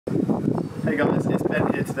Hey guys, it's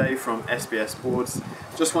Ben here today from SBS Boards.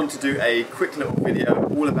 Just wanted to do a quick little video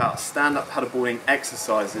all about stand-up paddleboarding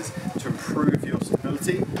exercises to improve your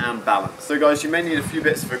stability and balance. So guys, you may need a few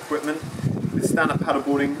bits of equipment. With stand-up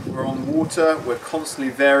paddleboarding, we're on water, we're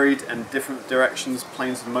constantly varied and different directions,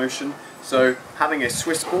 planes of motion. So having a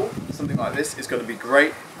Swiss ball, something like this, is going to be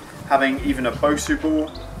great. Having even a Bosu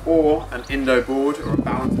ball or an Indo board or a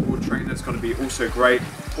balance board trainer is going to be also great,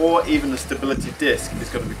 or even a stability disc is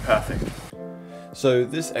going to be perfect. So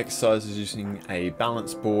this exercise is using a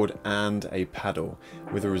balance board and a paddle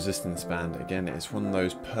with a resistance band. Again, it's one of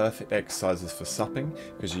those perfect exercises for supping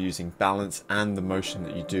because you're using balance and the motion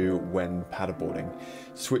that you do when paddleboarding.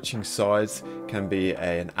 Switching sides can be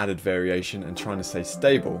an added variation, and trying to stay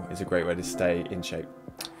stable is a great way to stay in shape.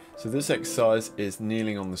 So this exercise is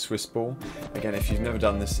kneeling on the Swiss ball. Again, if you've never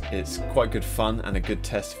done this, it's quite good fun and a good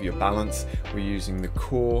test for your balance. We're using the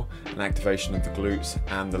core and activation of the glutes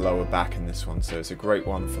and the lower back in this one, so it's a great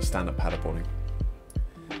one for stand-up paddleboarding.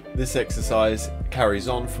 This exercise carries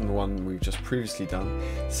on from the one we've just previously done.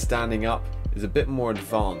 Standing up is a bit more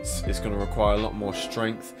advanced. It's going to require a lot more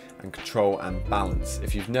strength and control and balance.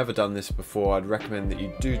 If you've never done this before, I'd recommend that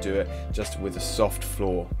you do it just with a soft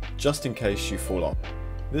floor, just in case you fall off.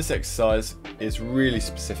 This exercise is really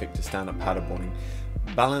specific to stand-up paddleboarding.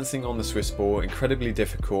 Balancing on the Swiss ball, incredibly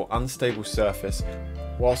difficult, unstable surface,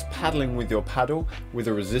 whilst paddling with your paddle with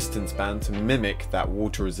a resistance band to mimic that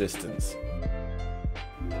water resistance.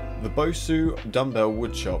 The Bosu dumbbell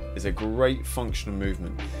woodchop is a great functional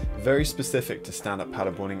movement, very specific to stand-up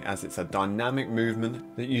paddleboarding as it's a dynamic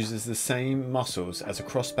movement that uses the same muscles as a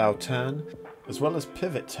crossbow turn, as well as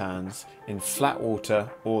pivot turns in flat water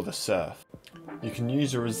or the surf. You can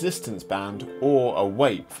use a resistance band or a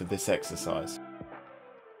weight for this exercise.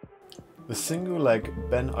 The single leg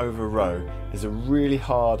bent over row is a really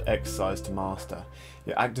hard exercise to master.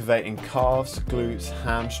 You're activating calves, glutes,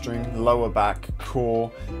 hamstring, lower back,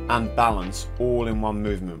 core and balance all in one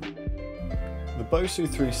movement. The Bosu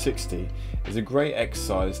 360 is a great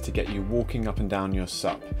exercise to get you walking up and down your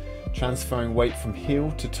SUP. Transferring weight from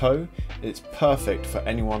heel to toe, it's perfect for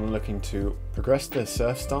anyone looking to progress their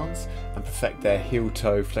surf stance and perfect their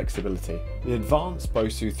heel-toe flexibility. The advanced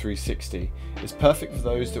Bosu 360 is perfect for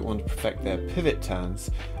those that want to perfect their pivot turns,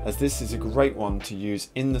 as this is a great one to use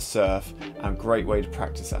in the surf and a great way to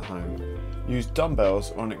practice at home. Use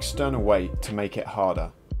dumbbells or an external weight to make it harder.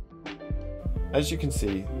 As you can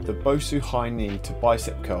see, the Bosu high knee to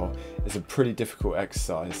bicep curl is a pretty difficult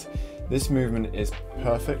exercise. This movement is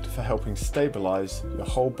perfect for helping stabilize your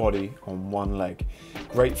whole body on one leg.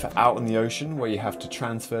 Great for out in the ocean where you have to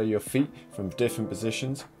transfer your feet from different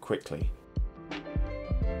positions quickly.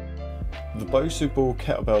 The Bosu ball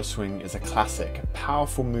kettlebell swing is a classic,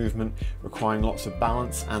 powerful movement requiring lots of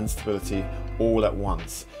balance and stability all at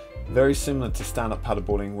once. Very similar to stand-up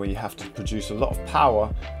paddleboarding where you have to produce a lot of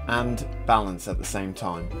power and balance at the same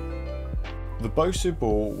time. The Bosu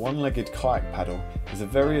ball one-legged kayak paddle is a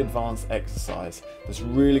very advanced exercise that's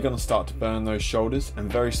really going to start to burn those shoulders and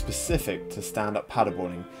very specific to stand-up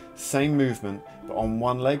paddleboarding. Same movement, but on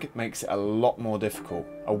one leg makes it a lot more difficult.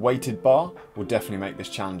 A weighted bar will definitely make this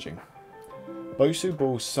challenging. Bosu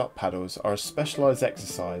ball SUP paddles are a specialised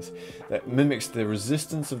exercise that mimics the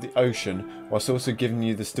resistance of the ocean whilst also giving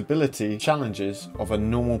you the stability challenges of a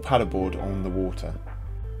normal paddleboard on the water.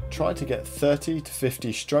 Try to get 30 to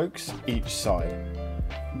 50 strokes each side.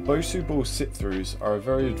 Bosu ball sit-throughs are a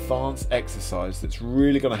very advanced exercise that's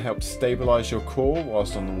really going to help stabilise your core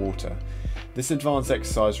whilst on the water. This advanced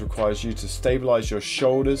exercise requires you to stabilise your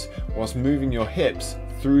shoulders whilst moving your hips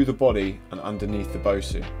through the body and underneath the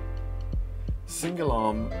Bosu. Single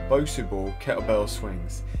arm Bosu ball kettlebell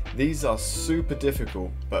swings. These are super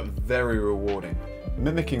difficult but very rewarding.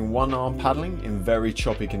 Mimicking one arm paddling in very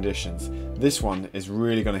choppy conditions. This one is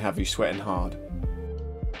really going to have you sweating hard.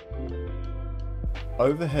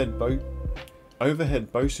 Overhead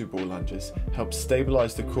Bosu ball lunges help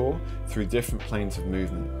stabilize the core through different planes of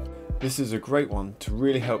movement. This is a great one to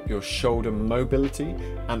really help your shoulder mobility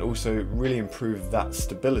and also really improve that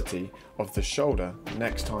stability of the shoulder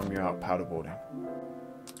next time you're out paddleboarding.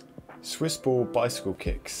 Swiss ball bicycle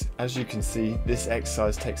kicks. As you can see, this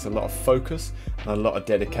exercise takes a lot of focus and a lot of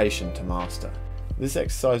dedication to master. This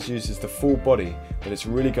exercise uses the full body, but it's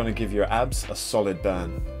really going to give your abs a solid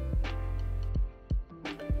burn.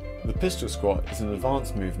 The pistol squat is an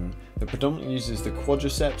advanced movement that predominantly uses the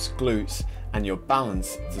quadriceps, glutes and your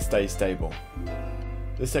balance to stay stable.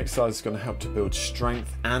 This exercise is going to help to build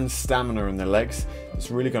strength and stamina in the legs.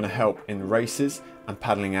 It's really going to help in races and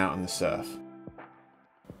paddling out in the surf.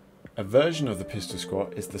 A version of the pistol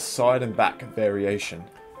squat is the side and back variation.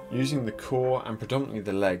 Using the core and predominantly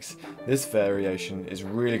the legs, this variation is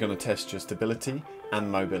really going to test your stability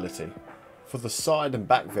and mobility. For the side and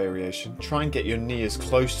back variation, try and get your knee as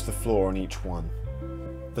close to the floor on each one.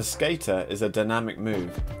 The skater is a dynamic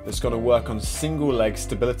move that's got to work on single leg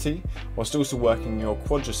stability whilst also working your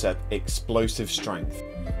quadricep explosive strength.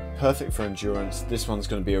 Perfect for endurance, this one's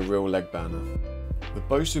going to be a real leg burner. The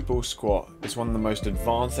Bosu ball squat is one of the most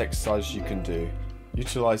advanced exercises you can do.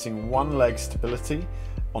 Utilising one leg stability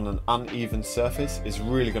on an uneven surface is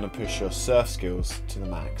really going to push your surf skills to the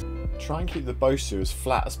max. Try and keep the Bosu as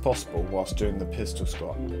flat as possible whilst doing the pistol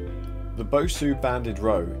squat. The Bosu banded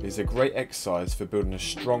row is a great exercise for building a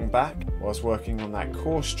strong back whilst working on that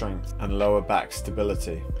core strength and lower back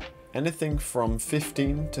stability. Anything from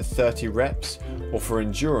 15 to 30 reps, or for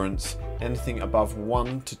endurance, anything above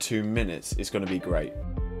 1 to 2 minutes is going to be great.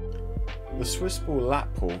 The Swiss ball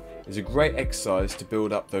lat pull is a great exercise to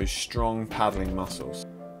build up those strong paddling muscles.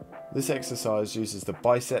 This exercise uses the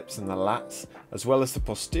biceps and the lats, as well as the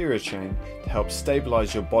posterior chain, to help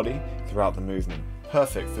stabilise your body throughout the movement.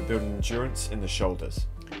 Perfect for building endurance in the shoulders.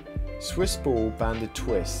 Swiss ball banded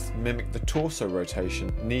twists mimic the torso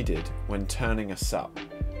rotation needed when turning a SUP.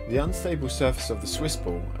 The unstable surface of the Swiss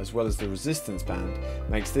ball, as well as the resistance band,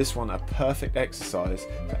 makes this one a perfect exercise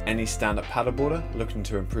for any stand-up paddleboarder looking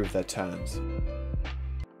to improve their turns.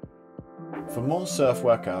 For more surf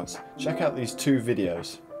workouts, check out these two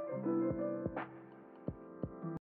videos.